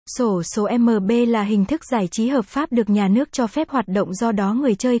Xổ số MB là hình thức giải trí hợp pháp được nhà nước cho phép hoạt động, do đó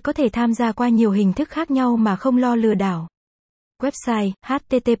người chơi có thể tham gia qua nhiều hình thức khác nhau mà không lo lừa đảo. Website: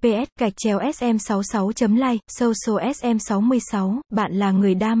 https://sm66.live, social sm66. Bạn là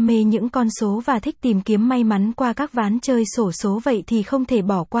người đam mê những con số và thích tìm kiếm may mắn qua các ván chơi xổ số, vậy thì không thể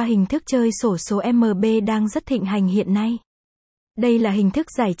bỏ qua hình thức chơi xổ số MB đang rất thịnh hành hiện nay. Đây là hình thức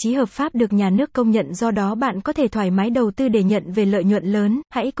giải trí hợp pháp được nhà nước công nhận, do đó bạn có thể thoải mái đầu tư để nhận về lợi nhuận lớn.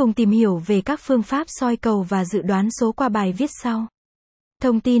 Hãy cùng tìm hiểu về các phương pháp soi cầu và dự đoán số qua bài viết sau.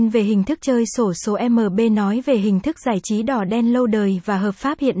 Thông tin về hình thức chơi xổ số MB. Nói về hình thức giải trí đỏ đen lâu đời và hợp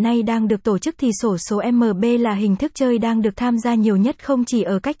pháp hiện nay đang được tổ chức thì xổ số MB là hình thức chơi đang được tham gia nhiều nhất, không chỉ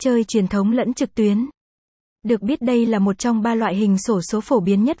ở cách chơi truyền thống lẫn trực tuyến. Được biết đây là một trong 3 loại hình xổ số phổ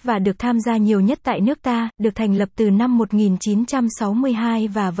biến nhất và được tham gia nhiều nhất tại nước ta, được thành lập từ năm 1962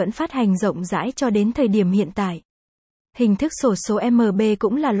 và vẫn phát hành rộng rãi cho đến thời điểm hiện tại. Hình thức xổ số MB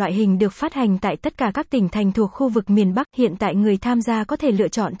cũng là loại hình được phát hành tại tất cả các tỉnh thành thuộc khu vực miền Bắc. Hiện tại người tham gia có thể lựa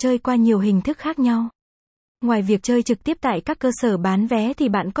chọn chơi qua nhiều hình thức khác nhau. Ngoài việc chơi trực tiếp tại các cơ sở bán vé thì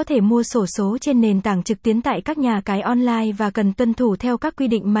bạn có thể mua xổ số trên nền tảng trực tuyến tại các nhà cái online và cần tuân thủ theo các quy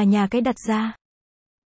định mà nhà cái đặt ra.